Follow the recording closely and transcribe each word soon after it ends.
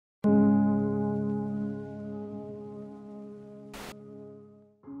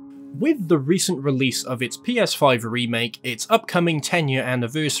with the recent release of its PS5 remake, its upcoming 10-year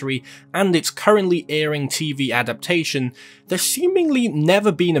anniversary, and its currently airing TV adaptation, there's seemingly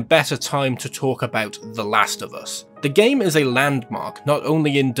never been a better time to talk about The Last of Us. The game is a landmark, not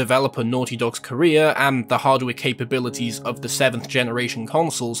only in developer Naughty Dog's career and the hardware capabilities of the 7th generation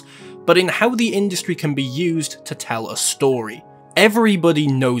consoles, but in how the industry can be used to tell a story. Everybody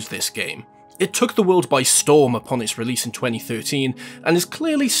knows this game. It took the world by storm upon its release in 2013, and has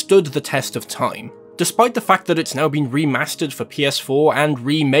clearly stood the test of time. Despite the fact that it's now been remastered for PS4 and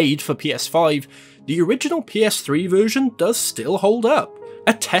remade for PS5, the original PS3 version does still hold up.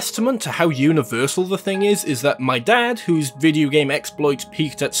 A testament to how universal the thing is that my dad, whose video game exploits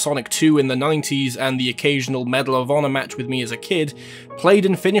peaked at Sonic 2 in the 90s and the occasional Medal of Honor match with me as a kid, played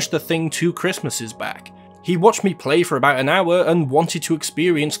and finished the thing 2 Christmases back. He watched me play for about an hour and wanted to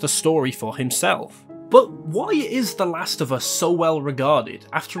experience the story for himself. But why is The Last of Us so well regarded?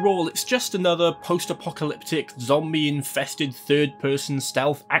 After all, it's just another post-apocalyptic, zombie-infested third-person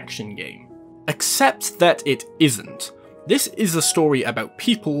stealth action game. Except that it isn't. This is a story about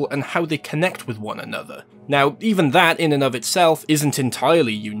people and how they connect with one another. Now, even that in and of itself isn't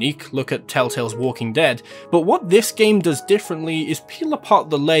entirely unique, look at Telltale's Walking Dead, but what this game does differently is peel apart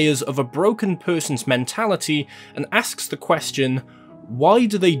the layers of a broken person's mentality and asks the question, why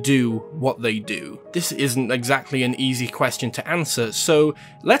do they do what they do? This isn't exactly an easy question to answer, so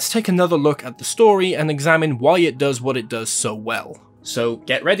let's take another look at the story and examine why it does what it does so well. So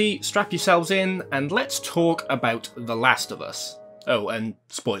get ready, strap yourselves in, and let's talk about The Last of Us. Oh, and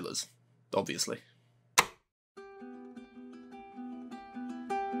spoilers, obviously.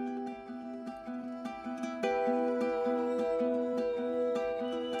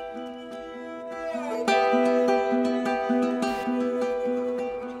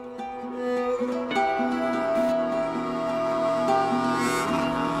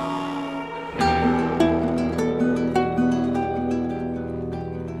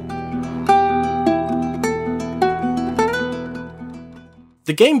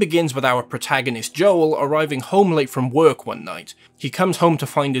 The game begins with our protagonist Joel arriving home late from work one night. He comes home to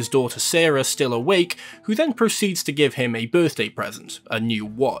find his daughter Sarah still awake, who then proceeds to give him a birthday present, a new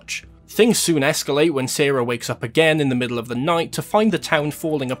watch. Things soon escalate when Sarah wakes up again in the middle of the night to find the town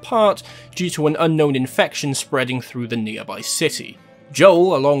falling apart due to an unknown infection spreading through the nearby city.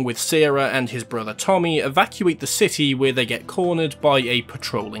 Joel, along with Sarah and his brother Tommy, evacuate the city where they get cornered by a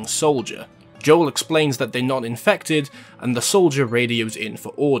patrolling soldier. Joel explains that they're not infected, and the soldier radios in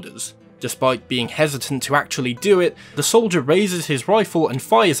for orders. Despite being hesitant to actually do it, the soldier raises his rifle and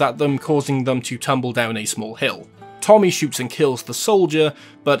fires at them, causing them to tumble down a small hill. Tommy shoots and kills the soldier,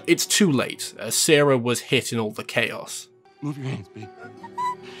 but it's too late, as Sarah was hit in all the chaos. Move your hands, baby.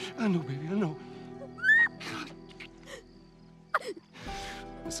 I know, baby, I know. God.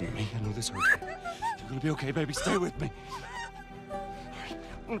 Listen to me, I know this hurts. You're gonna be okay, baby, stay with me.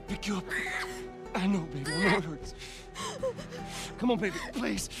 I'm gonna pick you up. I know, baby. I know it hurts. Come on, baby,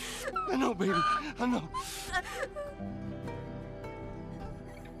 please. I know, baby. I know.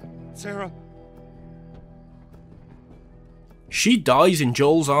 Sarah. She dies in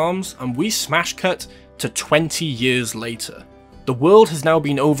Joel's arms, and we smash cut to 20 years later. The world has now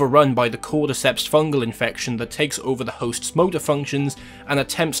been overrun by the cordyceps fungal infection that takes over the host's motor functions and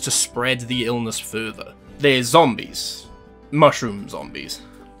attempts to spread the illness further. They're zombies. Mushroom zombies.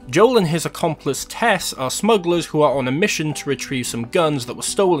 Joel and his accomplice Tess are smugglers who are on a mission to retrieve some guns that were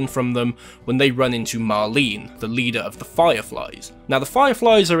stolen from them when they run into Marlene, the leader of the Fireflies. Now, the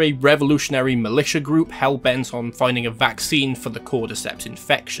Fireflies are a revolutionary militia group hell-bent on finding a vaccine for the cordyceps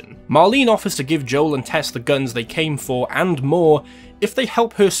infection. Marlene offers to give Joel and Tess the guns they came for and more if they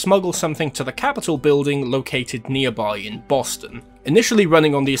help her smuggle something to the Capitol building located nearby in Boston. Initially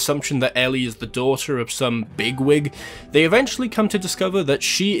running on the assumption that Ellie is the daughter of some bigwig, they eventually come to discover that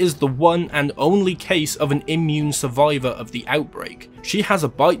she is the one and only case of an immune survivor of the outbreak. She has a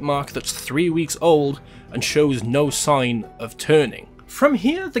bite mark that's 3 weeks old and shows no sign of turning. From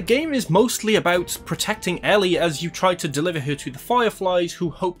here, the game is mostly about protecting Ellie as you try to deliver her to the Fireflies,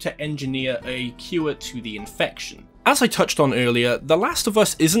 who hope to engineer a cure to the infection. As I touched on earlier, The Last of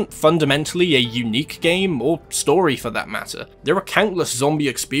Us isn't fundamentally a unique game, or story for that matter. There are countless zombie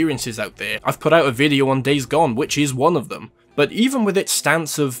experiences out there. I've put out a video on Days Gone, which is one of them. But even with its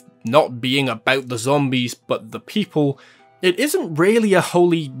stance of not being about the zombies, but the people, it isn't really a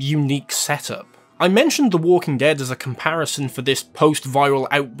wholly unique setup. I mentioned The Walking Dead as a comparison for this post-viral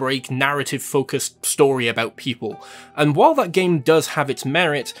outbreak narrative-focused story about people, and while that game does have its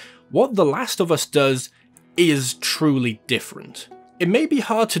merit, what The Last of Us does is truly different. It may be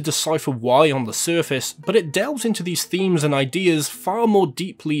hard to decipher why on the surface, but it delves into these themes and ideas far more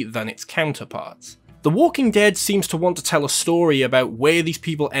deeply than its counterparts. The Walking Dead seems to want to tell a story about where these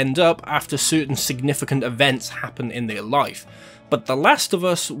people end up after certain significant events happen in their life, but The Last of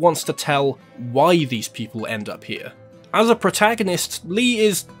Us wants to tell why these people end up here. As a protagonist, Lee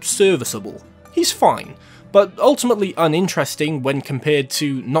is serviceable. He's fine, but ultimately uninteresting when compared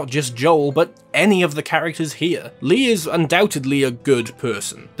to not just Joel, but any of the characters here. Lee is undoubtedly a good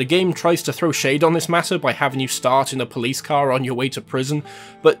person. The game tries to throw shade on this matter by having you start in a police car on your way to prison,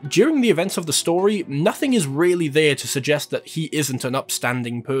 but during the events of the story, nothing is really there to suggest that he isn't an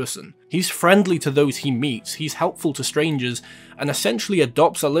upstanding person. He's friendly to those he meets, he's helpful to strangers, and essentially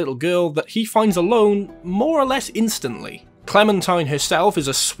adopts a little girl that he finds alone more or less instantly. Clementine herself is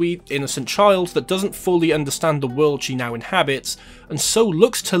a sweet, innocent child that doesn't fully understand the world she now inhabits, and so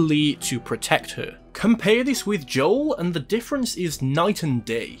looks to Lee to protect her. Compare this with Joel, and the difference is night and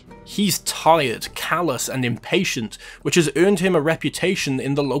day. He's tired, callous, and impatient, which has earned him a reputation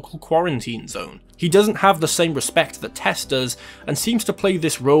in the local quarantine zone. He doesn't have the same respect that Tess does, and seems to play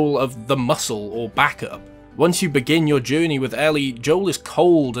this role of the muscle or backup. Once you begin your journey with Ellie, Joel is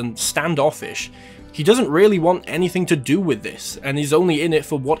cold and standoffish. He doesn't really want anything to do with this, and is only in it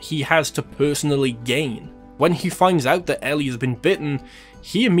for what he has to personally gain. When he finds out that Ellie has been bitten,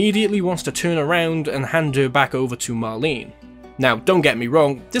 he immediately wants to turn around and hand her back over to Marlene. Now, don't get me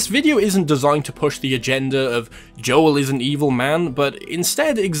wrong, this video isn't designed to push the agenda of Joel is an evil man, but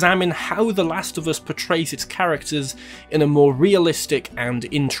instead examine how The Last of Us portrays its characters in a more realistic and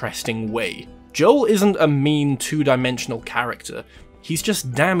interesting way. Joel isn't a mean, two-dimensional character. He's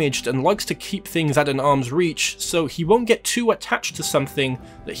just damaged and likes to keep things at an arm's reach, so he won't get too attached to something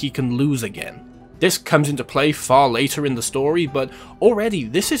that he can lose again. This comes into play far later in the story, but already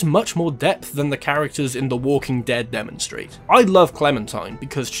this is much more depth than the characters in The Walking Dead demonstrate. I love Clementine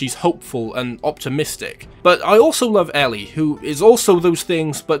because she's hopeful and optimistic, but I also love Ellie, who is also those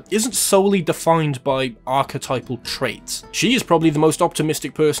things but isn't solely defined by archetypal traits. She is probably the most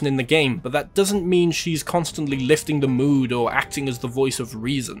optimistic person in the game, but that doesn't mean she's constantly lifting the mood or acting as the voice of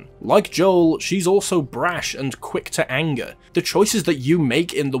reason. Like Joel, she's also brash and quick to anger. The choices that you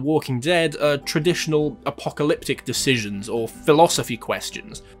make in The Walking Dead are traditional apocalyptic decisions or philosophy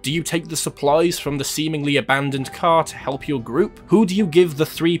questions. Do you take the supplies from the seemingly abandoned car to help your group? Who do you give the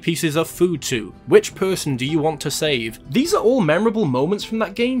 3 pieces of food to? Which person do you want to save? These are all memorable moments from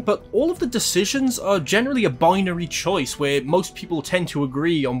that game, but all of the decisions are generally a binary choice where most people tend to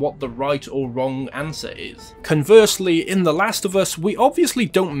agree on what the right or wrong answer is. Conversely, in The Last of Us, we obviously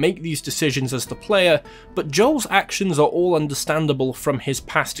don't make these decisions as the player, but Joel's actions are all understandable from his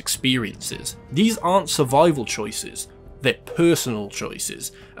past experiences. These aren't survival choices, they're personal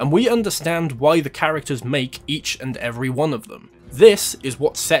choices, and we understand why the characters make each and every one of them. This is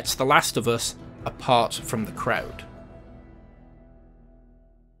what sets The Last of Us apart from the crowd.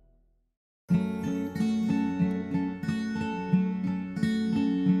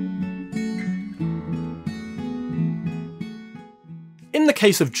 In the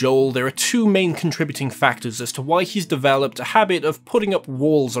case of Joel, there are 2 main contributing factors as to why he's developed a habit of putting up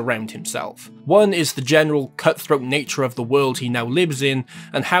walls around himself. One is the general cutthroat nature of the world he now lives in,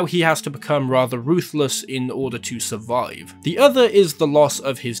 and how he has to become rather ruthless in order to survive. The other is the loss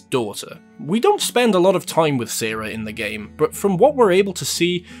of his daughter. We don't spend a lot of time with Sarah in the game, but from what we're able to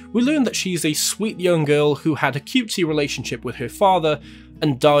see, we learn that she's a sweet young girl who had a cutesy relationship with her father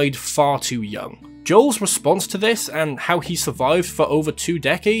and died far too young. Joel's response to this, and how he survived for over 2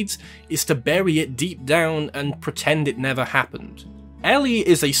 decades, is to bury it deep down and pretend it never happened. Ellie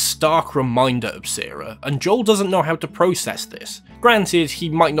is a stark reminder of Sarah, and Joel doesn't know how to process this. Granted, he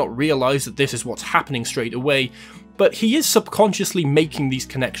might not realise that this is what's happening straight away, but he is subconsciously making these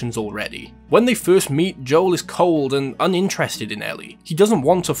connections already. When they first meet, Joel is cold and uninterested in Ellie. He doesn't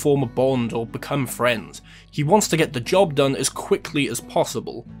want to form a bond or become friends. He wants to get the job done as quickly as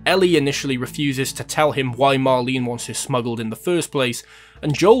possible. Ellie initially refuses to tell him why Marlene wants her smuggled in the first place,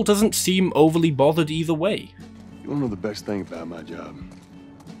 and Joel doesn't seem overly bothered either way. You wanna know the best thing about my job?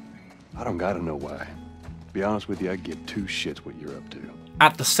 I don't gotta know why. To be honest with you, I give 2 shits what you're up to.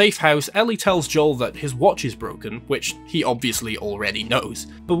 At the safe house, Ellie tells Joel that his watch is broken, which he obviously already knows.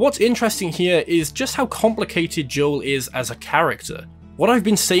 But what's interesting here is just how complicated Joel is as a character. What I've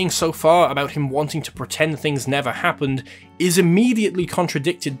been saying so far about him wanting to pretend things never happened is immediately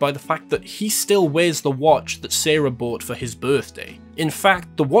contradicted by the fact that he still wears the watch that Sarah bought for his birthday. In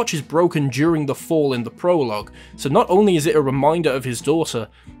fact, the watch is broken during the fall in the prologue, so not only is it a reminder of his daughter,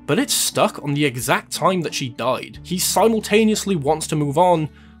 but it's stuck on the exact time that she died. He simultaneously wants to move on,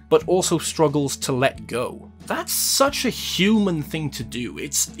 but also struggles to let go. That's such a human thing to do.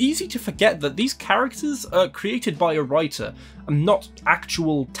 It's easy to forget that these characters are created by a writer and not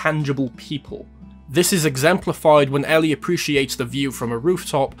actual tangible people. This is exemplified when Ellie appreciates the view from a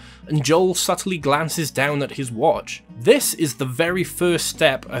rooftop and Joel subtly glances down at his watch. This is the very first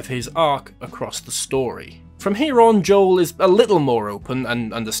step of his arc across the story. From here on, Joel is a little more open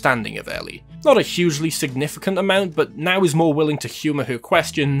and understanding of Ellie. Not a hugely significant amount, but now is more willing to humour her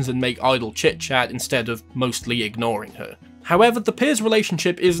questions and make idle chit-chat instead of mostly ignoring her. However, the pair's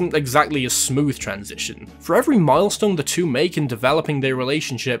relationship isn't exactly a smooth transition. For every milestone the two make in developing their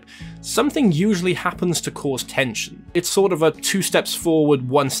relationship, something usually happens to cause tension. It's sort of a 2 steps forward,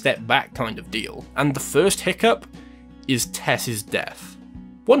 1 step back kind of deal. And the first hiccup is Tess's death.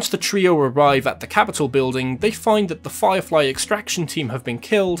 Once the trio arrive at the Capitol building, they find that the Firefly extraction team have been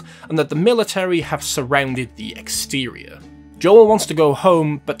killed and that the military have surrounded the exterior. Joel wants to go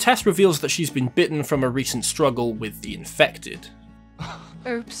home, but Tess reveals that she's been bitten from a recent struggle with the infected.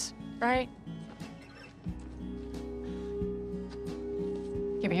 Oops, right?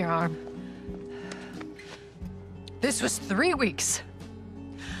 Give me your arm. This was 3 weeks.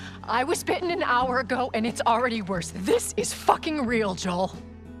 I was bitten an hour ago and it's already worse. This is fucking real, Joel.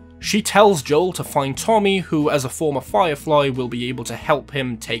 She tells Joel to find Tommy, who as a former Firefly will be able to help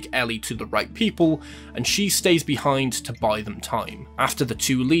him take Ellie to the right people, and she stays behind to buy them time. After the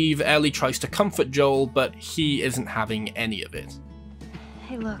two leave, Ellie tries to comfort Joel, but he isn't having any of it.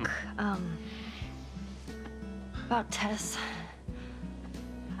 Hey look, about Tess,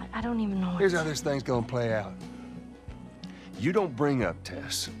 I don't even know. Here's how this thing's gonna play out. You don't bring up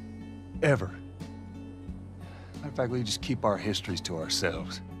Tess. Ever. Matter of fact, we just keep our histories to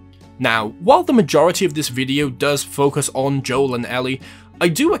ourselves. Now, while the majority of this video does focus on Joel and Ellie, I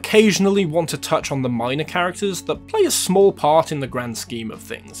do occasionally want to touch on the minor characters that play a small part in the grand scheme of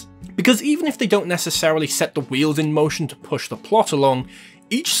things. Because even if they don't necessarily set the wheels in motion to push the plot along,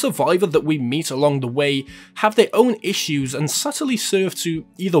 each survivor that we meet along the way have their own issues and subtly serve to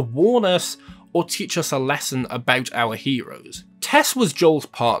either warn us or teach us a lesson about our heroes. Tess was Joel's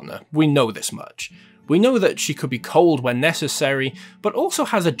partner, we know this much. We know that she could be cold when necessary, but also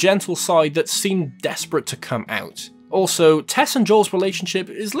has a gentle side that seemed desperate to come out. Also, Tess and Joel's relationship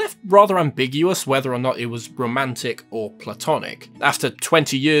is left rather ambiguous whether or not it was romantic or platonic. After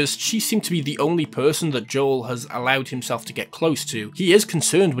 20 years, she seemed to be the only person that Joel has allowed himself to get close to. He is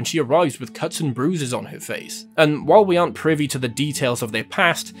concerned when she arrives with cuts and bruises on her face. And while we aren't privy to the details of their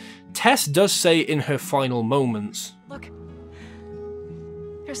past, Tess does say in her final moments, Look,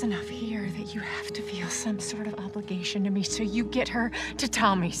 there's enough here that you have to feel some sort of obligation to me, so you get her to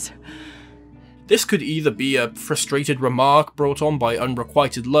Tommy's. This could either be a frustrated remark brought on by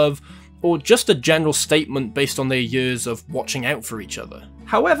unrequited love, or just a general statement based on their years of watching out for each other.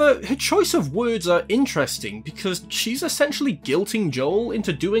 However, her choice of words are interesting because she's essentially guilting Joel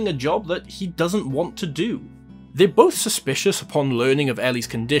into doing a job that he doesn't want to do. They're both suspicious upon learning of Ellie's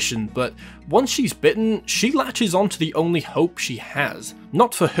condition, but once she's bitten, she latches on to the only hope she has.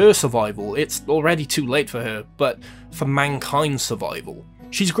 Not for her survival, it's already too late for her, but for mankind's survival.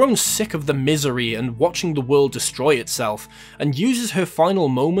 She's grown sick of the misery and watching the world destroy itself, and uses her final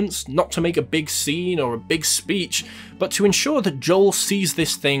moments not to make a big scene or a big speech, but to ensure that Joel sees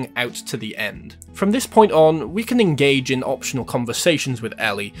this thing out to the end. From this point on, we can engage in optional conversations with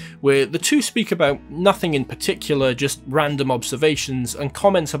Ellie, where the two speak about nothing in particular, just random observations and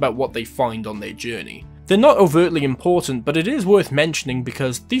comments about what they find on their journey. They're not overtly important, but it is worth mentioning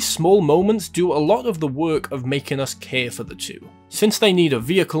because these small moments do a lot of the work of making us care for the two. Since they need a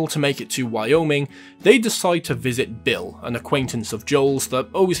vehicle to make it to Wyoming, they decide to visit Bill, an acquaintance of Joel's that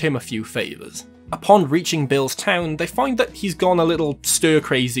owes him a few favours. Upon reaching Bill's town, they find that he's gone a little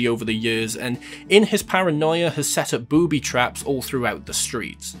stir-crazy over the years and in his paranoia has set up booby traps all throughout the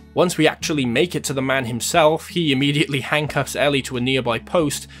streets. Once we actually make it to the man himself, he immediately handcuffs Ellie to a nearby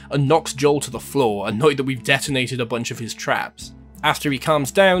post and knocks Joel to the floor, annoyed that we've detonated a bunch of his traps. After he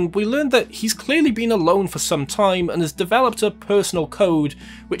calms down, we learn that he's clearly been alone for some time and has developed a personal code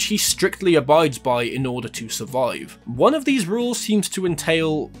which he strictly abides by in order to survive. One of these rules seems to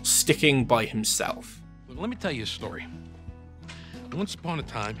entail sticking by himself. Look, let me tell you a story. Once upon a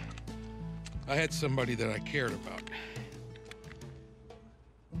time, I had somebody that I cared about.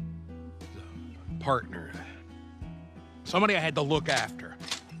 A partner. Somebody I had to look after.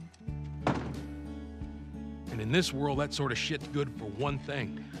 And in this world, that sort of shit's good for one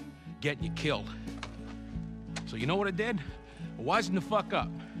thing. Getting you killed. So you know what I did? I wisened the fuck up.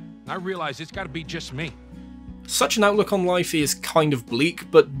 I realized it's gotta be just me. Such an outlook on life is kind of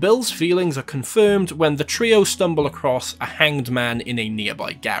bleak, but Bill's feelings are confirmed when the trio stumble across a hanged man in a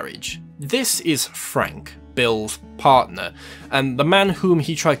nearby garage. This is Frank, Bill's partner, and the man whom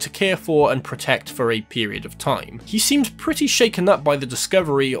he tried to care for and protect for a period of time. He seems pretty shaken up by the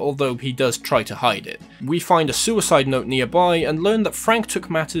discovery, although he does try to hide it. We find a suicide note nearby and learn that Frank took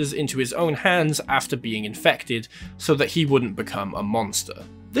matters into his own hands after being infected, so that he wouldn't become a monster.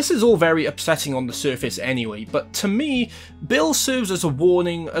 This is all very upsetting on the surface anyway, but to me, Bill serves as a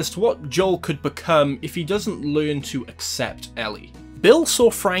warning as to what Joel could become if he doesn't learn to accept Ellie. Bill saw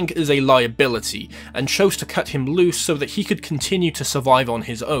Frank as a liability and chose to cut him loose so that he could continue to survive on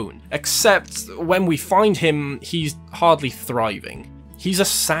his own. Except when we find him, he's hardly thriving. He's a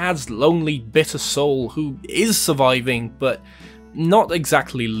sad, lonely, bitter soul who is surviving, but not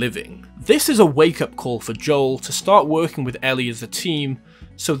exactly living. This is a wake-up call for Joel to start working with Ellie as a team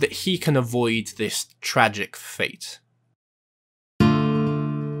so that he can avoid this tragic fate.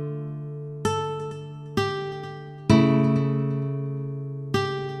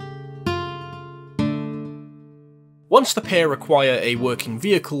 Once the pair acquire a working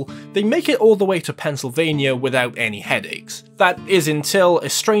vehicle, they make it all the way to Pennsylvania without any headaches. That is until a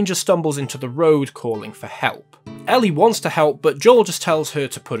stranger stumbles into the road calling for help. Ellie wants to help, but Joel just tells her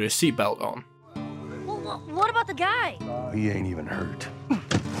to put her seatbelt on. Well, what about the guy? He ain't even hurt.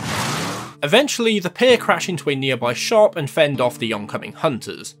 Eventually, the pair crash into a nearby shop and fend off the oncoming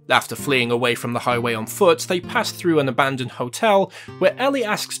hunters. After fleeing away from the highway on foot, they pass through an abandoned hotel where Ellie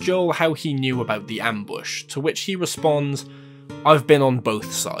asks Joel how he knew about the ambush, to which he responds, "I've been on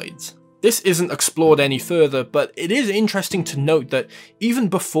both sides." This isn't explored any further, but it is interesting to note that even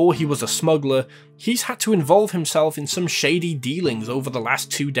before he was a smuggler, he's had to involve himself in some shady dealings over the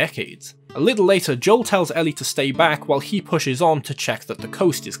last 2 decades. A little later, Joel tells Ellie to stay back while he pushes on to check that the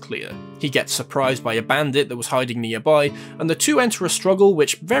coast is clear. He gets surprised by a bandit that was hiding nearby, and the two enter a struggle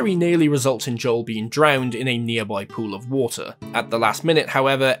which very nearly results in Joel being drowned in a nearby pool of water. At the last minute,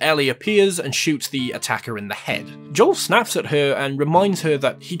 however, Ellie appears and shoots the attacker in the head. Joel snaps at her and reminds her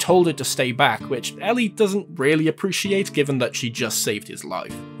that he told her to stay back, which Ellie doesn't really appreciate given that she just saved his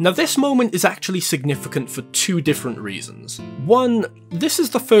life. Now this moment is actually significant for 2 different reasons. One, this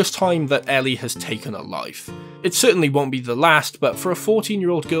is the first time that Ellie has taken a life. It certainly won't be the last, but for a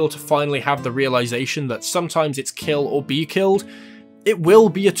 14-year-old girl to finally have the realization that sometimes it's kill or be killed, it will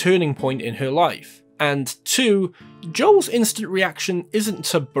be a turning point in her life. And 2, Joel's instant reaction isn't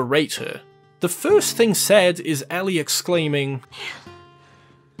to berate her. The first thing said is Ellie exclaiming,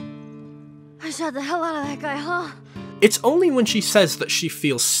 I shot the hell out of that guy, huh? It's only when she says that she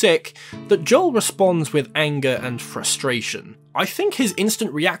feels sick that Joel responds with anger and frustration. I think his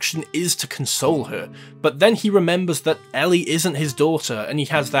instant reaction is to console her, but then he remembers that Ellie isn't his daughter and he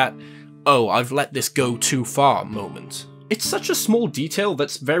has that, "Oh, I've let this go too far" moment. It's such a small detail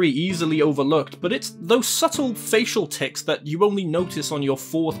that's very easily overlooked, but it's those subtle facial tics that you only notice on your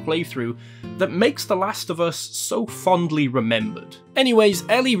 4th playthrough that makes The Last of Us so fondly remembered. Anyways,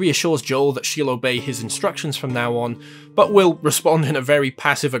 Ellie reassures Joel that she'll obey his instructions from now on, but will respond in a very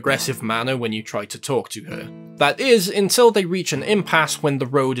passive-aggressive manner when you try to talk to her. That is, until they reach an impasse when the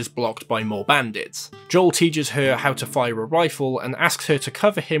road is blocked by more bandits. Joel teaches her how to fire a rifle and asks her to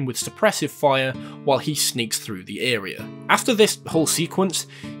cover him with suppressive fire while he sneaks through the area. After this whole sequence,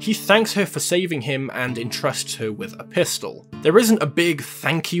 he thanks her for saving him and entrusts her with a pistol. There isn't a big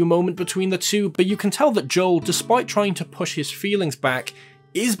thank you moment between the two, but you can tell that Joel, despite trying to push his feelings back,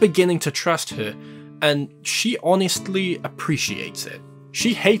 is beginning to trust her, and she honestly appreciates it.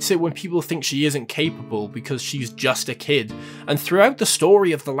 She hates it when people think she isn't capable because she's just a kid, and throughout the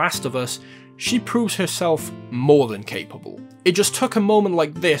story of The Last of Us, she proves herself more than capable. It just took a moment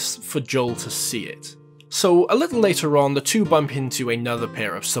like this for Joel to see it. So a little later on, the two bump into another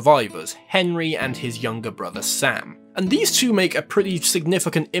pair of survivors, Henry and his younger brother Sam. And these two make a pretty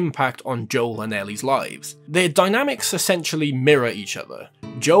significant impact on Joel and Ellie's lives. Their dynamics essentially mirror each other.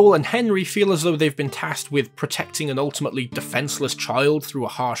 Joel and Henry feel as though they've been tasked with protecting an ultimately defenseless child through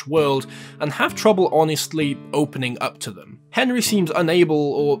a harsh world, and have trouble honestly opening up to them. Henry seems unable,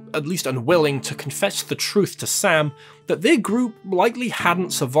 or at least unwilling, to confess the truth to Sam that their group likely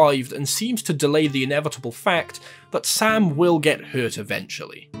hadn't survived, and seems to delay the inevitable fact that Sam will get hurt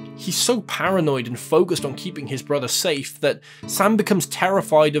eventually. He's so paranoid and focused on keeping his brother safe that Sam becomes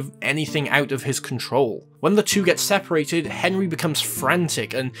terrified of anything out of his control. When the two get separated, Henry becomes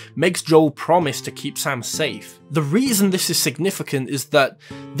frantic and makes Joel promise to keep Sam safe. The reason this is significant is that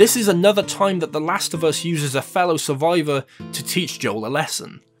this is another time that The Last of Us uses a fellow survivor to teach Joel a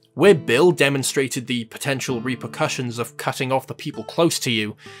lesson. Where Bill demonstrated the potential repercussions of cutting off the people close to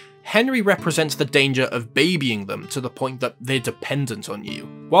you, Henry represents the danger of babying them to the point that they're dependent on you.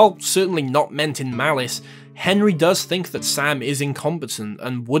 While certainly not meant in malice, Henry does think that Sam is incompetent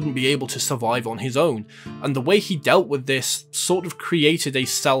and wouldn't be able to survive on his own, and the way he dealt with this sort of created a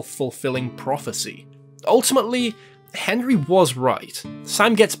self-fulfilling prophecy. Ultimately, Henry was right.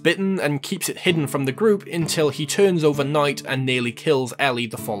 Sam gets bitten and keeps it hidden from the group until he turns overnight and nearly kills Ellie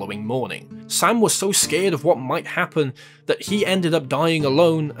the following morning. Sam was so scared of what might happen that he ended up dying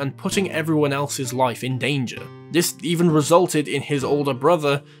alone and putting everyone else's life in danger. This even resulted in his older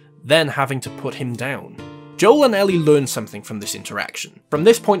brother then having to put him down. Joel and Ellie learn something from this interaction. From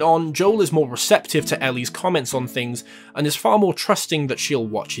this point on, Joel is more receptive to Ellie's comments on things and is far more trusting that she'll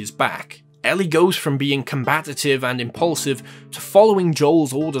watch his back. Ellie goes from being combative and impulsive to following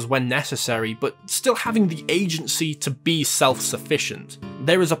Joel's orders when necessary, but still having the agency to be self-sufficient.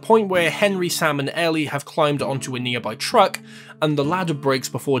 There is a point where Henry, Sam and Ellie have climbed onto a nearby truck, and the ladder breaks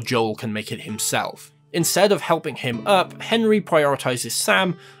before Joel can make it himself. Instead of helping him up, Henry prioritizes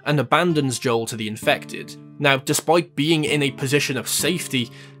Sam and abandons Joel to the infected. Now, despite being in a position of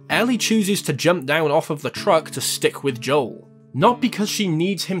safety, Ellie chooses to jump down off of the truck to stick with Joel. Not because she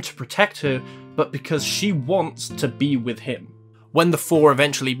needs him to protect her, but because she wants to be with him. When the four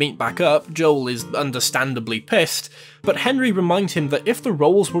eventually meet back up, Joel is understandably pissed, but Henry reminds him that if the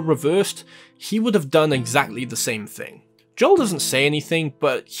roles were reversed, he would have done exactly the same thing. Joel doesn't say anything,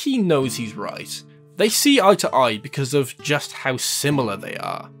 but he knows he's right. They see eye to eye because of just how similar they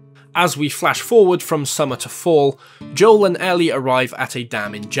are. As we flash forward from summer to fall, Joel and Ellie arrive at a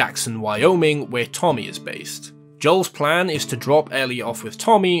dam in Jackson, Wyoming, where Tommy is based. Joel's plan is to drop Ellie off with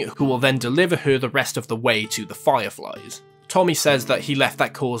Tommy, who will then deliver her the rest of the way to the Fireflies. Tommy says that he left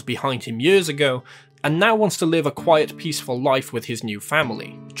that cause behind him years ago, and now wants to live a quiet, peaceful life with his new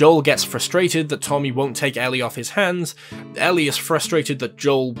family. Joel gets frustrated that Tommy won't take Ellie off his hands, Ellie is frustrated that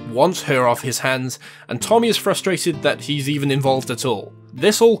Joel wants her off his hands, and Tommy is frustrated that he's even involved at all.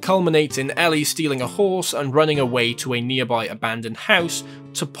 This all culminates in Ellie stealing a horse and running away to a nearby abandoned house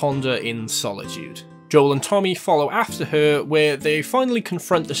to ponder in solitude. Joel and Tommy follow after her, where they finally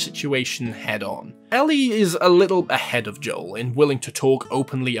confront the situation head on. Ellie is a little ahead of Joel in willing to talk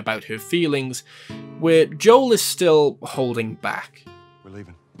openly about her feelings, where Joel is still holding back. We're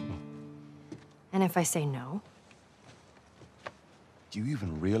leaving. And if I say no? Do you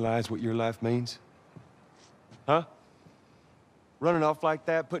even realize what your life means? Huh? Running off like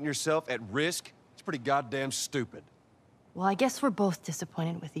that, putting yourself at risk? It's pretty goddamn stupid. Well, I guess we're both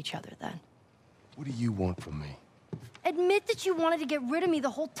disappointed with each other then. What do you want from me? Admit that you wanted to get rid of me the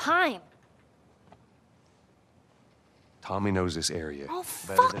whole time. Tommy knows this area. Oh,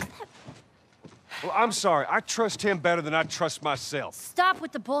 better fuck than... that. Well, I'm sorry. I trust him better than I trust myself. Stop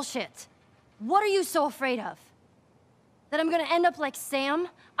with the bullshit. What are you so afraid of? That I'm gonna end up like Sam?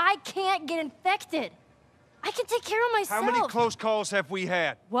 I can't get infected. I can take care of myself. How many close calls have we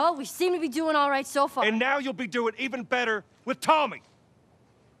had? Well, we seem to be doing all right so far. And now you'll be doing even better with Tommy.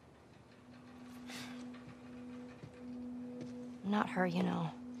 Not her, you know.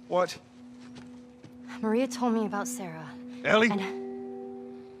 What? Maria told me about Sarah. Ellie? And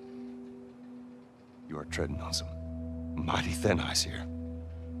You are treading on some mighty thin ice here.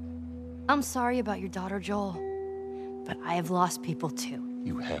 I'm sorry about your daughter, Joel. But I have lost people too.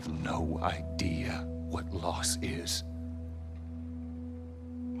 You have no idea what loss is.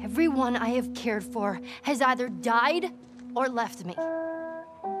 Everyone I have cared for has either died or left me.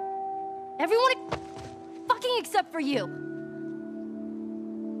 Everyone fucking except for you.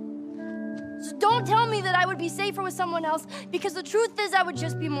 So don't tell me that I would be safer with someone else, because the truth is I would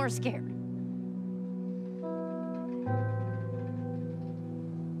just be more scared.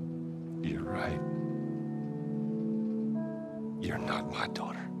 You're right. You're not my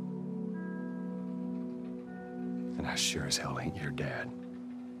daughter. And I sure as hell ain't your dad.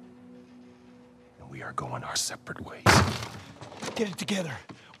 And we are going our separate ways. Get it together.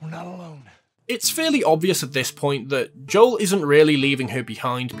 We're not alone. It's fairly obvious at this point that Joel isn't really leaving her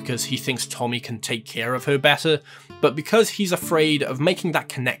behind because he thinks Tommy can take care of her better, but because he's afraid of making that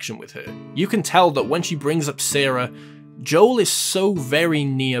connection with her. You can tell that when she brings up Sarah, Joel is so very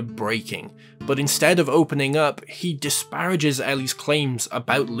near breaking, but instead of opening up, he disparages Ellie's claims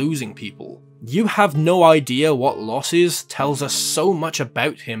about losing people. You have no idea what loss is tells us so much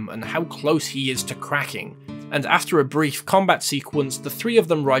about him and how close he is to cracking. And after a brief combat sequence, the three of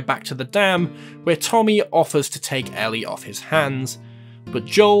them ride back to the dam, where Tommy offers to take Ellie off his hands, but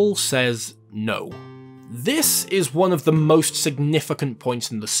Joel says no. This is one of the most significant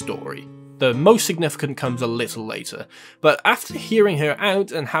points in the story. The most significant comes a little later, but after hearing her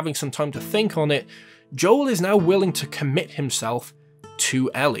out and having some time to think on it, Joel is now willing to commit himself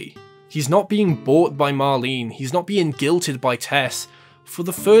to Ellie. He's not being bought by Marlene, he's not being guilted by Tess. For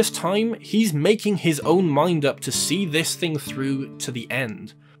the first time, he's making his own mind up to see this thing through to the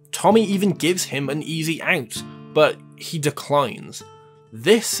end. Tommy even gives him an easy out, but he declines.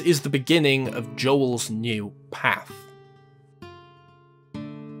 This is the beginning of Joel's new path.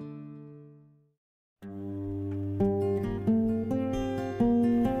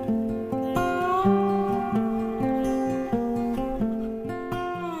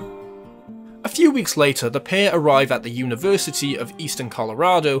 A few weeks later, the pair arrive at the University of Eastern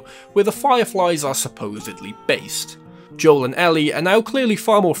Colorado, where the Fireflies are supposedly based. Joel and Ellie are now clearly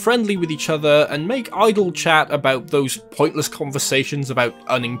far more friendly with each other and make idle chat about those pointless conversations about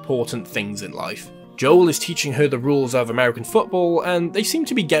unimportant things in life. Joel is teaching her the rules of American football, and they seem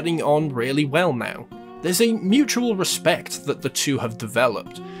to be getting on really well now. There's a mutual respect that the two have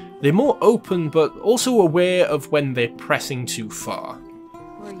developed. They're more open, but also aware of when they're pressing too far.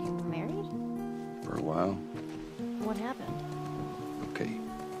 Were you married? For a while. What happened? Okay.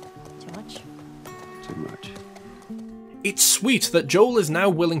 Too much? Too much. It's sweet that Joel is now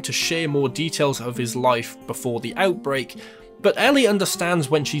willing to share more details of his life before the outbreak, but Ellie understands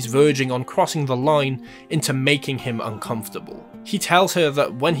when she's verging on crossing the line into making him uncomfortable. He tells her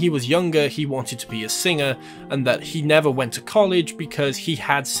that when he was younger he wanted to be a singer, and that he never went to college because he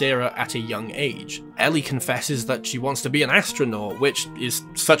had Sarah at a young age. Ellie confesses that she wants to be an astronaut, which is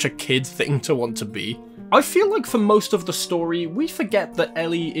such a kid thing to want to be. I feel like for most of the story, we forget that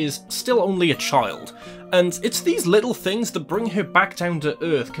Ellie is still only a child, and it's these little things that bring her back down to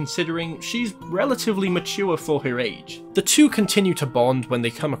earth considering she's relatively mature for her age. The two continue to bond when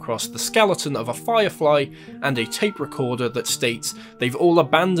they come across the skeleton of a firefly and a tape recorder that states they've all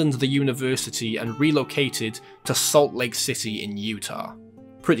abandoned the university and relocated to Salt Lake City in Utah.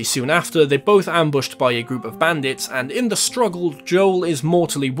 Pretty soon after, they're both ambushed by a group of bandits, and in the struggle, Joel is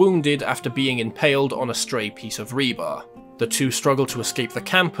mortally wounded after being impaled on a stray piece of rebar. The two struggle to escape the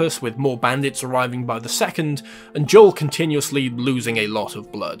campus, with more bandits arriving by the second, and Joel continuously losing a lot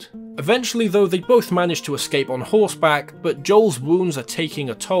of blood. Eventually though, they both manage to escape on horseback, but Joel's wounds are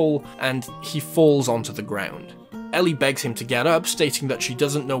taking a toll, and he falls onto the ground. Ellie begs him to get up, stating that she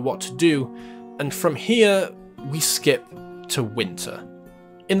doesn't know what to do, and from here, we skip to winter.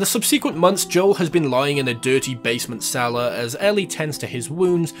 In the subsequent months, Joel has been lying in a dirty basement cellar as Ellie tends to his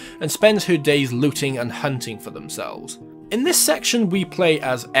wounds and spends her days looting and hunting for themselves. In this section, we play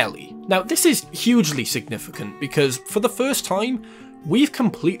as Ellie. Now, this is hugely significant because, for the first time, we've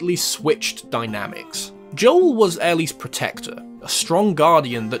completely switched dynamics. Joel was Ellie's protector, a strong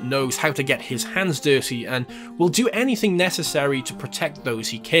guardian that knows how to get his hands dirty and will do anything necessary to protect those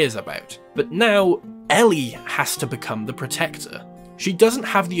he cares about. But now, Ellie has to become the protector. She doesn't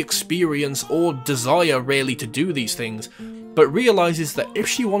have the experience or desire really to do these things, but realizes that if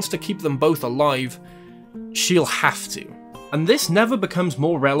she wants to keep them both alive, she'll have to. And this never becomes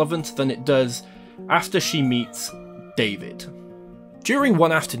more relevant than it does after she meets David. During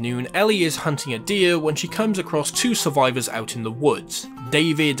one afternoon, Ellie is hunting a deer when she comes across two survivors out in the woods,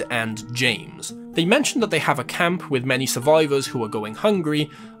 David and James. They mention that they have a camp with many survivors who are going hungry,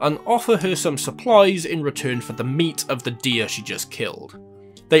 and offer her some supplies in return for the meat of the deer she just killed.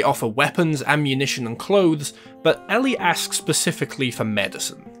 They offer weapons, ammunition and clothes, but Ellie asks specifically for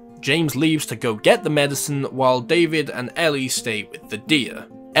medicine. James leaves to go get the medicine, while David and Ellie stay with the deer.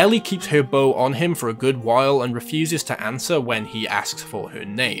 Ellie keeps her bow on him for a good while and refuses to answer when he asks for her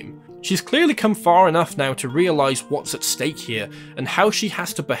name. She's clearly come far enough now to realise what's at stake here and how she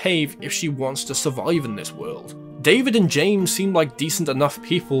has to behave if she wants to survive in this world. David and James seem like decent enough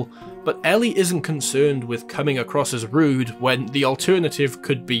people, but Ellie isn't concerned with coming across as rude when the alternative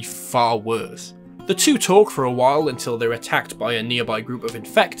could be far worse. The two talk for a while until they're attacked by a nearby group of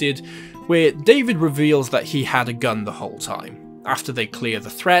infected, where David reveals that he had a gun the whole time. After they clear the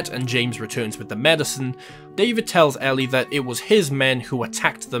threat and James returns with the medicine, David tells Ellie that it was his men who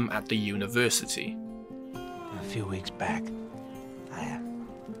attacked them at the university. A few weeks back, I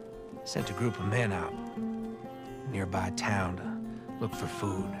sent a group of men out nearby town to look for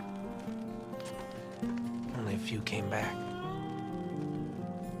food. Only a few came back.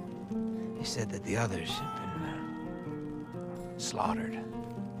 They said that the others had been slaughtered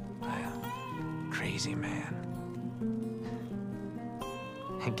by a crazy man.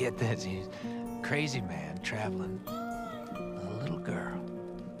 And get this, he's a crazy man traveling with a little girl.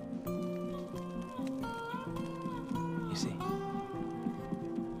 You see,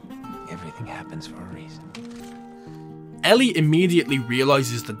 everything happens for a reason. Ellie immediately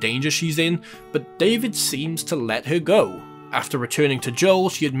realises the danger she's in, but David seems to let her go. After returning to Joel,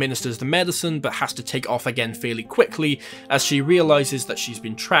 she administers the medicine but has to take off again fairly quickly as she realises that she's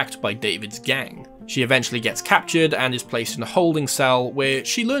been tracked by David's gang. She eventually gets captured and is placed in a holding cell where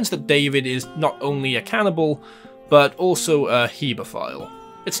she learns that David is not only a cannibal, but also a hebephile.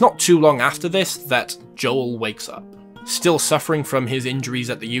 It's not too long after this that Joel wakes up. Still suffering from his injuries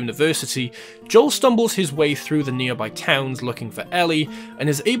at the university, Joel stumbles his way through the nearby towns looking for Ellie and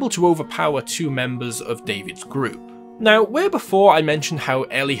is able to overpower 2 members of David's group. Now, where before I mentioned how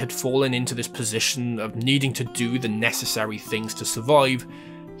Ellie had fallen into this position of needing to do the necessary things to survive,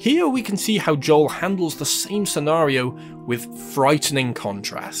 here we can see how Joel handles the same scenario with frightening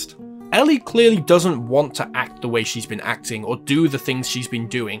contrast. Ellie clearly doesn't want to act the way she's been acting or do the things she's been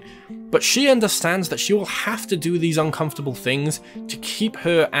doing, but she understands that she will have to do these uncomfortable things to keep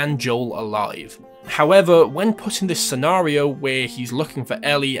her and Joel alive. However, when put in this scenario where he's looking for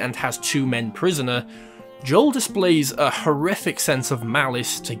Ellie and has 2 men prisoner, Joel displays a horrific sense of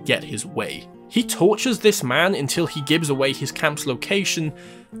malice to get his way. He tortures this man until he gives away his camp's location,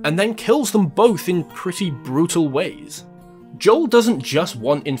 and then kills them both in pretty brutal ways. Joel doesn't just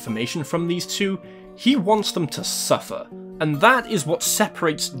want information from these 2, he wants them to suffer, and that is what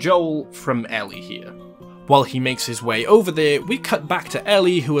separates Joel from Ellie here. While he makes his way over there, we cut back to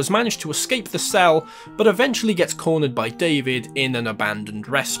Ellie, who has managed to escape the cell, but eventually gets cornered by David in an abandoned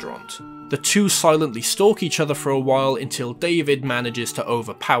restaurant. The 2 silently stalk each other for a while until David manages to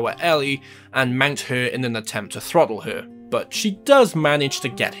overpower Ellie and mount her in an attempt to throttle her, but she does manage to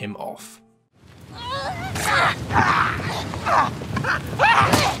get him off.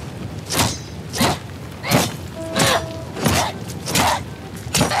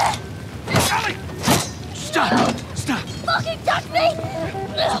 Ellie! Stop! Stop! Fucking touch me!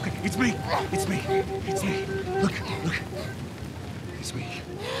 It's okay. It's me. It's me. It's me. Look. It's me.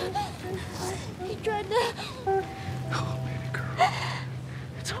 He tried to... Oh, baby girl.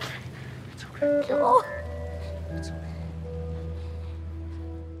 It's okay. It's okay. Joel. It's okay.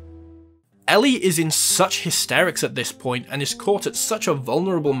 Ellie is in such hysterics at this point and is caught at such a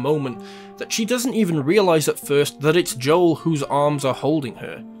vulnerable moment that she doesn't even realise at first that it's Joel whose arms are holding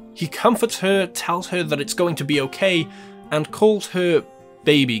her. He comforts her, tells her that it's going to be okay, and calls her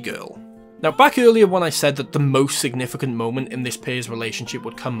baby girl. Now, back earlier when I said that the most significant moment in this pair's relationship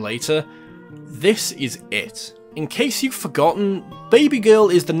would come later, this is it. In case you've forgotten, baby girl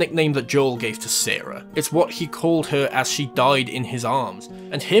is the nickname that Joel gave to Sarah. It's what he called her as she died in his arms,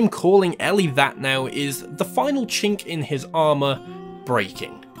 and him calling Ellie that now is the final chink in his armour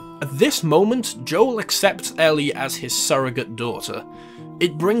breaking. At this moment, Joel accepts Ellie as his surrogate daughter.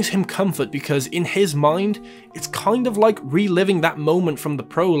 It brings him comfort because in his mind, it's kind of like reliving that moment from the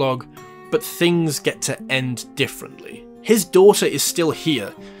prologue, but things get to end differently. His daughter is still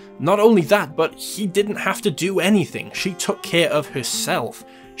here. Not only that, but he didn't have to do anything. She took care of herself.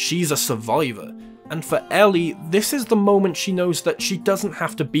 She's a survivor. And for Ellie, this is the moment she knows that she doesn't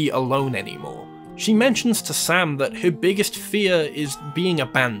have to be alone anymore. She mentions to Sam that her biggest fear is being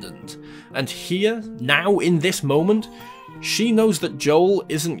abandoned. And here, now in this moment, she knows that Joel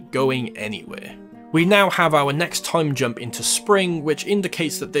isn't going anywhere. We now have our next time jump into spring, which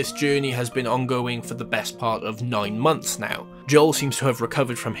indicates that this journey has been ongoing for the best part of 9 months now. Joel seems to have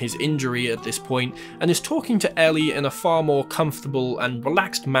recovered from his injury at this point and is talking to Ellie in a far more comfortable and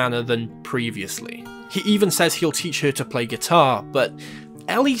relaxed manner than previously. He even says he'll teach her to play guitar, but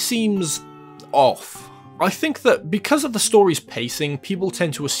Ellie seems off. I think that because of the story's pacing, people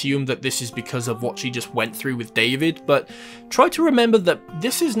tend to assume that this is because of what she just went through with David, but try to remember that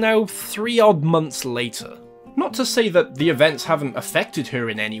this is now 3 odd months later. Not to say that the events haven't affected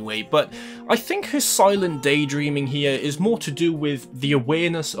her in any way, but I think her silent daydreaming here is more to do with the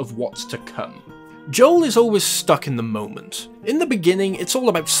awareness of what's to come. Joel is always stuck in the moment. In the beginning, it's all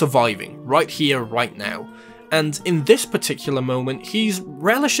about surviving, right here, right now. And in this particular moment, he's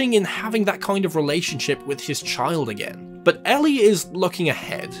relishing in having that kind of relationship with his child again. But Ellie is looking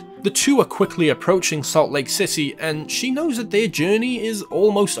ahead. The 2 are quickly approaching Salt Lake City, and she knows that their journey is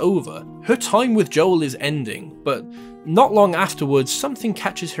almost over. Her time with Joel is ending, but not long afterwards, something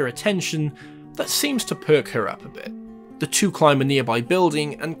catches her attention that seems to perk her up a bit. The 2 climb a nearby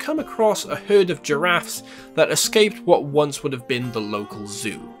building and come across a herd of giraffes that escaped what once would have been the local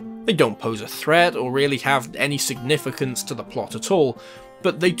zoo. They don't pose a threat or really have any significance to the plot at all,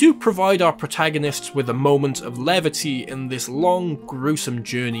 but they do provide our protagonists with a moment of levity in this long, gruesome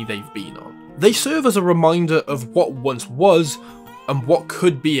journey they've been on. They serve as a reminder of what once was, and what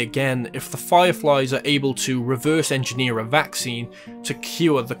could be again if the Fireflies are able to reverse engineer a vaccine to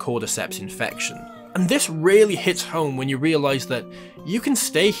cure the cordyceps infection. And this really hits home when you realise that you can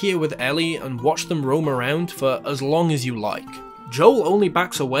stay here with Ellie and watch them roam around for as long as you like. Joel only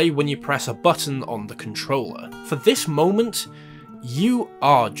backs away when you press a button on the controller. For this moment, you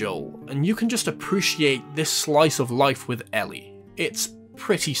are Joel, and you can just appreciate this slice of life with Ellie. It's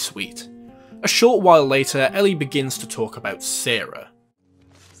pretty sweet. A short while later, Ellie begins to talk about Sarah.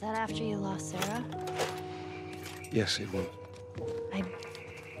 Is that after you lost Sarah? Yes, it was. I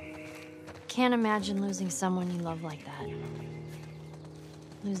can't imagine losing someone you love like that.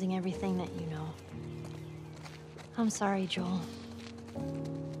 Losing everything that you know. I'm sorry, Joel.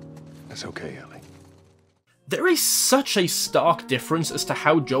 That's okay, Ellie. There is such a stark difference as to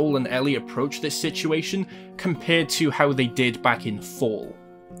how Joel and Ellie approach this situation compared to how they did back in Fall.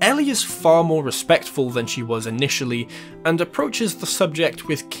 Ellie is far more respectful than she was initially, and approaches the subject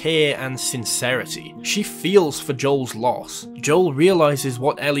with care and sincerity. She feels for Joel's loss. Joel realises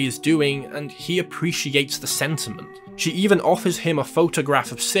what Ellie is doing, and he appreciates the sentiment. She even offers him a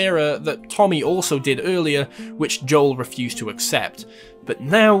photograph of Sarah that Tommy also did earlier, which Joel refused to accept. But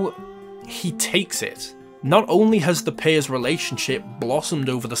now, he takes it. Not only has the pair's relationship blossomed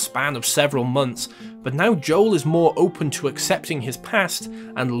over the span of several months, but now Joel is more open to accepting his past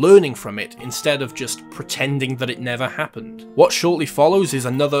and learning from it instead of just pretending that it never happened. What shortly follows is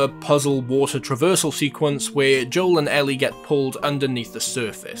another puzzle water traversal sequence where Joel and Ellie get pulled underneath the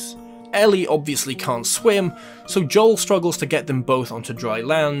surface. Ellie obviously can't swim, so Joel struggles to get them both onto dry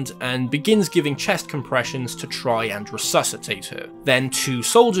land and begins giving chest compressions to try and resuscitate her. Then 2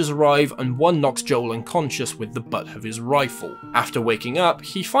 soldiers arrive and one knocks Joel unconscious with the butt of his rifle. After waking up,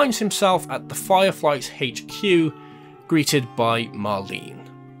 he finds himself at the Firefly's HQ, greeted by Marlene.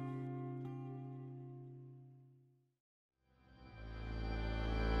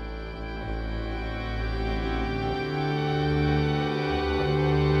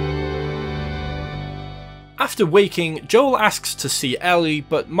 After waking, Joel asks to see Ellie,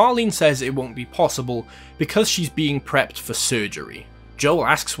 but Marlene says it won't be possible because she's being prepped for surgery. Joel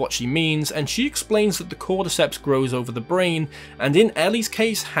asks what she means, and she explains that the cordyceps grows over the brain, and in Ellie's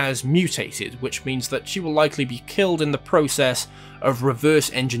case has mutated, which means that she will likely be killed in the process of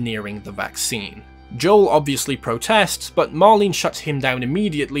reverse engineering the vaccine. Joel obviously protests, but Marlene shuts him down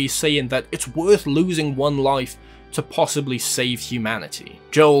immediately, saying that it's worth losing one life to possibly save humanity.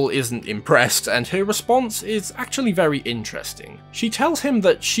 Joel isn't impressed, and her response is actually very interesting. She tells him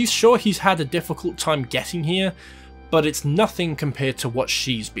that she's sure he's had a difficult time getting here, but it's nothing compared to what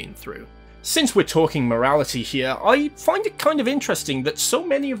she's been through. Since we're talking morality here, I find it kind of interesting that so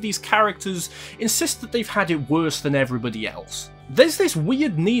many of these characters insist that they've had it worse than everybody else. There's this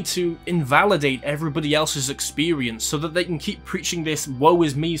weird need to invalidate everybody else's experience so that they can keep preaching this woe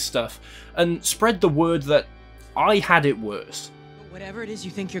is me stuff, and spread the word that I had it worse. Whatever it is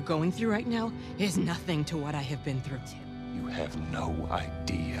you think you're going through right now is nothing to what I have been through. You have no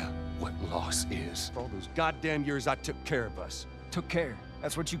idea what loss is. For all those goddamn years I took care of us. Took care?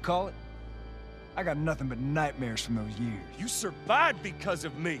 That's what you call it? I got nothing but nightmares from those years. You survived because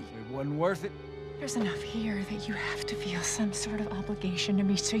of me. It wasn't worth it. There's enough here that you have to feel some sort of obligation to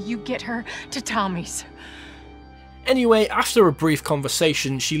me, so you get her to Tommy's. Anyway, after a brief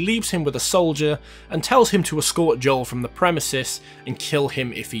conversation, she leaves him with a soldier and tells him to escort Joel from the premises and kill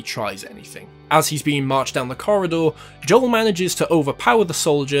him if he tries anything. As he's being marched down the corridor, Joel manages to overpower the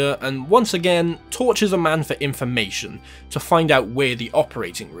soldier and once again tortures a man for information to find out where the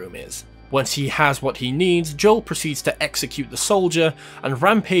operating room is. Once he has what he needs, Joel proceeds to execute the soldier and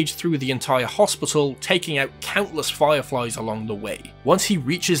rampage through the entire hospital, taking out countless fireflies along the way. Once he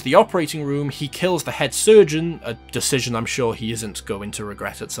reaches the operating room, he kills the head surgeon, a decision I'm sure he isn't going to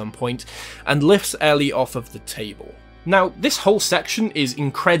regret at some point, and lifts Ellie off of the table. Now, this whole section is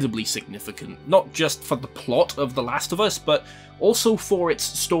incredibly significant, not just for the plot of The Last of Us, but also for its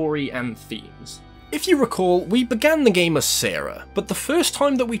story and themes. If you recall, we began the game as Sarah, but the first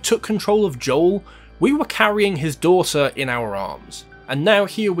time that we took control of Joel, we were carrying his daughter in our arms. And now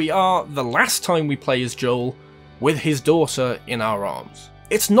here we are, the last time we play as Joel, with his daughter in our arms.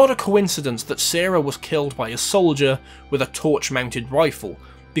 It's not a coincidence that Sarah was killed by a soldier with a torch-mounted rifle,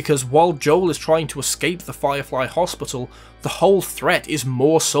 because while Joel is trying to escape the Firefly Hospital, the whole threat is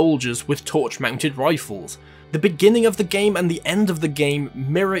more soldiers with torch-mounted rifles. The beginning of the game and the end of the game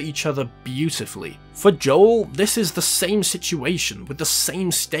mirror each other beautifully. For Joel, this is the same situation with the same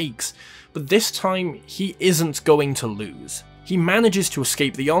stakes, but this time he isn't going to lose. He manages to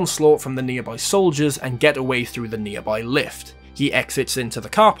escape the onslaught from the nearby soldiers and get away through the nearby lift. He exits into the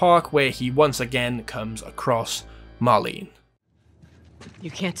car park where he once again comes across Marlene.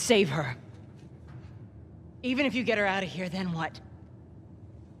 You can't save her. Even if you get her out of here, then what?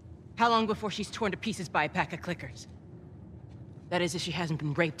 How long before she's torn to pieces by a pack of clickers? That is, if she hasn't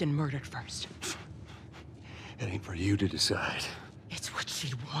been raped and murdered first. It ain't for you to decide. It's what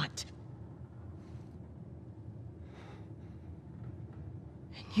she'd want.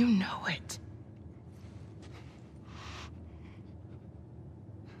 And you know it.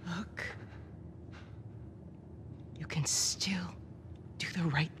 Look. You can still do the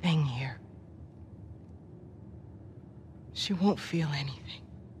right thing here. She won't feel anything.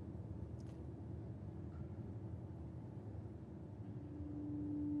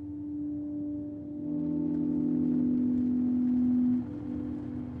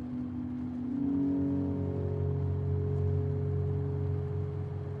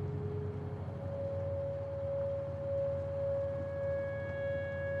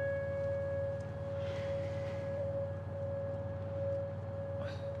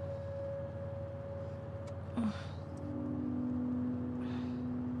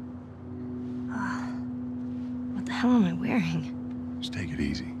 What the hell am I wearing? Just take it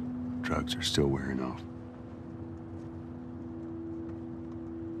easy. Drugs are still wearing off.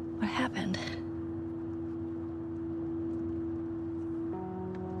 What happened?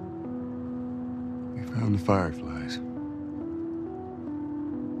 We found the fireflies.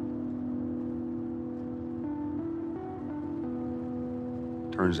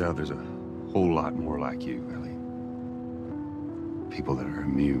 Turns out there's a whole lot more like you, Ellie. People that are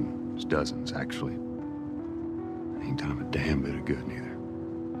immune. There's dozens, actually. Ain't done 'em a damn bit of good, neither.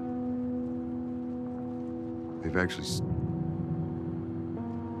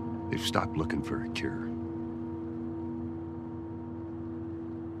 They've stopped looking for a cure.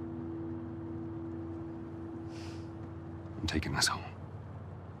 I'm taking us home.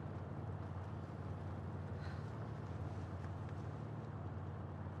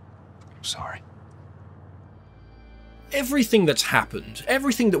 I'm sorry. Everything that's happened,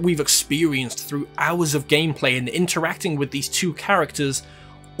 everything that we've experienced through hours of gameplay and interacting with these two characters,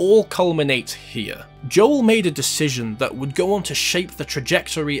 all culminates here. Joel made a decision that would go on to shape the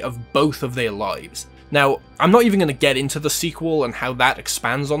trajectory of both of their lives. Now, I'm not even going to get into the sequel and how that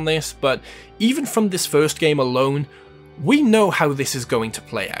expands on this, but even from this first game alone, we know how this is going to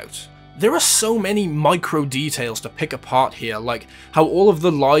play out. There are so many micro details to pick apart here, like how all of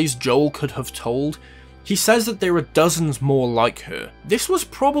the lies Joel could have told. He says that there are dozens more like her. This was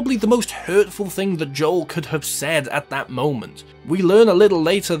probably the most hurtful thing that Joel could have said at that moment. We learn a little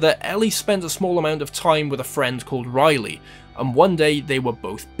later that Ellie spent a small amount of time with a friend called Riley, and one day they were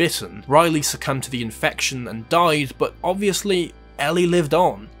both bitten. Riley succumbed to the infection and died, but obviously Ellie lived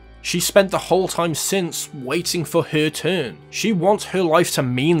on. She spent the whole time since waiting for her turn. She wants her life to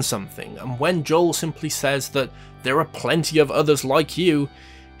mean something, and when Joel simply says that there are plenty of others like you,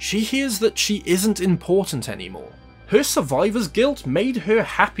 she hears that she isn't important anymore. Her survivor's guilt made her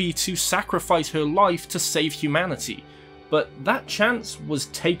happy to sacrifice her life to save humanity, but that chance was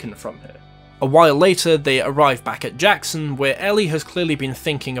taken from her. A while later, they arrive back at Jackson, where Ellie has clearly been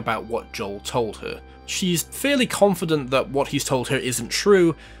thinking about what Joel told her. She's fairly confident that what he's told her isn't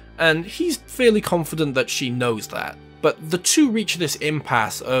true, and he's fairly confident that she knows that. But the two reach this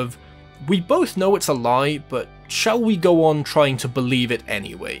impasse of, we both know it's a lie, but shall we go on trying to believe it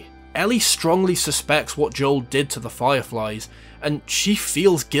anyway? Ellie strongly suspects what Joel did to the Fireflies, and she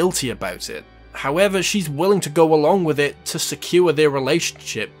feels guilty about it. However, she's willing to go along with it to secure their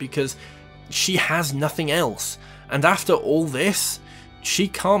relationship because she has nothing else, and after all this, she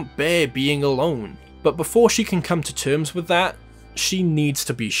can't bear being alone. But before she can come to terms with that, she needs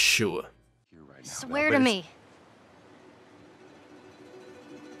to be sure. Swear to me.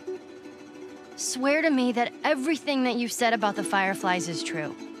 Swear to me that everything that you've said about the Fireflies is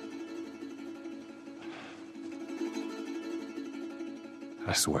true.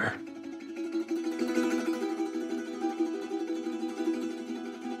 I swear.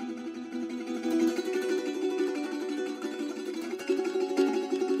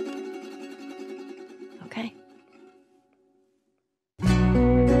 Okay.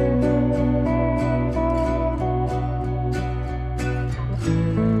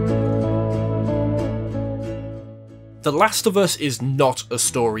 The Last of Us is not a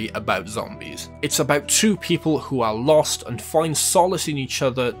story about zombies. It's about two people who are lost and find solace in each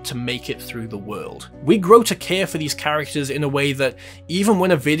other to make it through the world. We grow to care for these characters in a way that, even when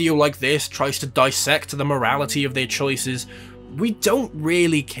a video like this tries to dissect the morality of their choices, we don't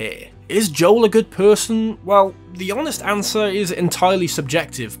really care. Is Joel a good person? Well, the honest answer is entirely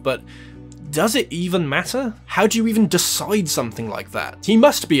subjective, but does it even matter? How do you even decide something like that? He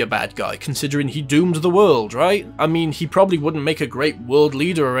must be a bad guy, considering he doomed the world, right? I mean, he probably wouldn't make a great world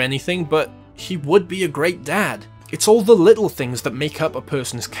leader or anything, but he would be a great dad. It's all the little things that make up a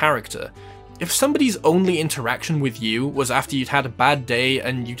person's character. If somebody's only interaction with you was after you'd had a bad day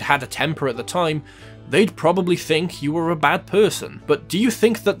and you'd had a temper at the time, they'd probably think you were a bad person. But do you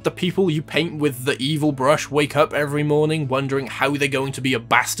think that the people you paint with the evil brush wake up every morning wondering how they're going to be a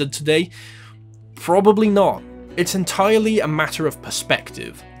bastard today? Probably not. It's entirely a matter of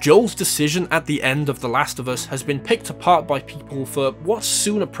perspective. Joel's decision at the end of The Last of Us has been picked apart by people for what's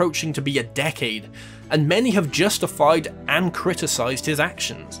soon approaching to be a decade, and many have justified and criticised his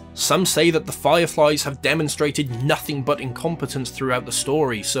actions. Some say that the Fireflies have demonstrated nothing but incompetence throughout the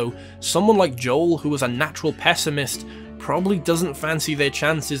story, so someone like Joel, who was a natural pessimist, probably doesn't fancy their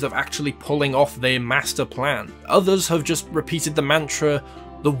chances of actually pulling off their master plan. Others have just repeated the mantra,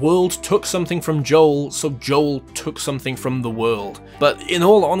 the world took something from Joel, so Joel took something from the world. But in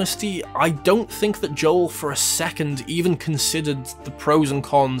all honesty, I don't think that Joel for a second even considered the pros and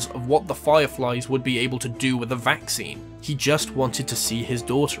cons of what the Fireflies would be able to do with a vaccine. He just wanted to see his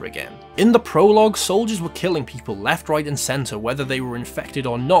daughter again. In the prologue, soldiers were killing people left, right and centre whether they were infected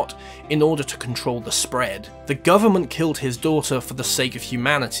or not in order to control the spread. The government killed his daughter for the sake of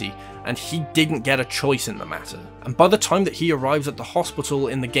humanity, and he didn't get a choice in the matter. And by the time that he arrives at the hospital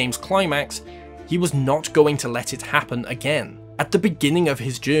in the game's climax, he was not going to let it happen again. At the beginning of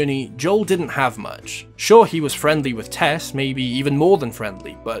his journey, Joel didn't have much. Sure, he was friendly with Tess, maybe even more than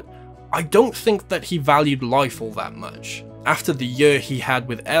friendly, but I don't think that he valued life all that much. After the year he had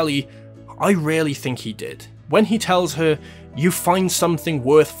with Ellie, I really think he did. When he tells her, "You find something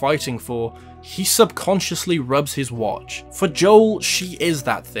worth fighting for," he subconsciously rubs his watch. For Joel, she is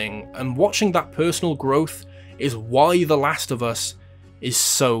that thing, and watching that personal growth is why The Last of Us is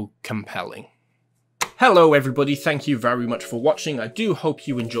so compelling. Hello everybody, thank you very much for watching. I do hope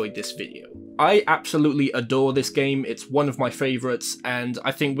you enjoyed this video. I absolutely adore this game, it's one of my favourites, and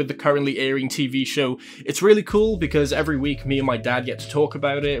I think with the currently airing TV show, it's really cool because every week me and my dad get to talk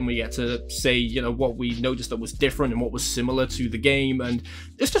about it and we get to say, you know, what we noticed that was different and what was similar to the game, and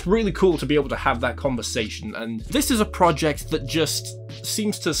it's just really cool to be able to have that conversation, and this is a project that just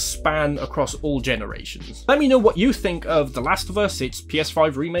seems to span across all generations. Let me know what you think of The Last of Us, its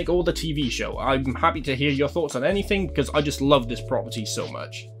PS5 remake or the TV show. I'm happy to hear your thoughts on anything because I just love this property so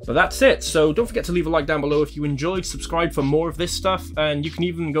much. But that's it, so don't forget to leave a like down below if you enjoyed, subscribe for more of this stuff, and you can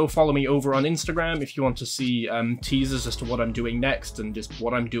even go follow me over on Instagram if you want to see teasers as to what I'm doing next and just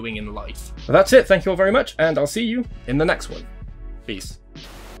what I'm doing in life. But that's it, thank you all very much, and I'll see you in the next one. Peace.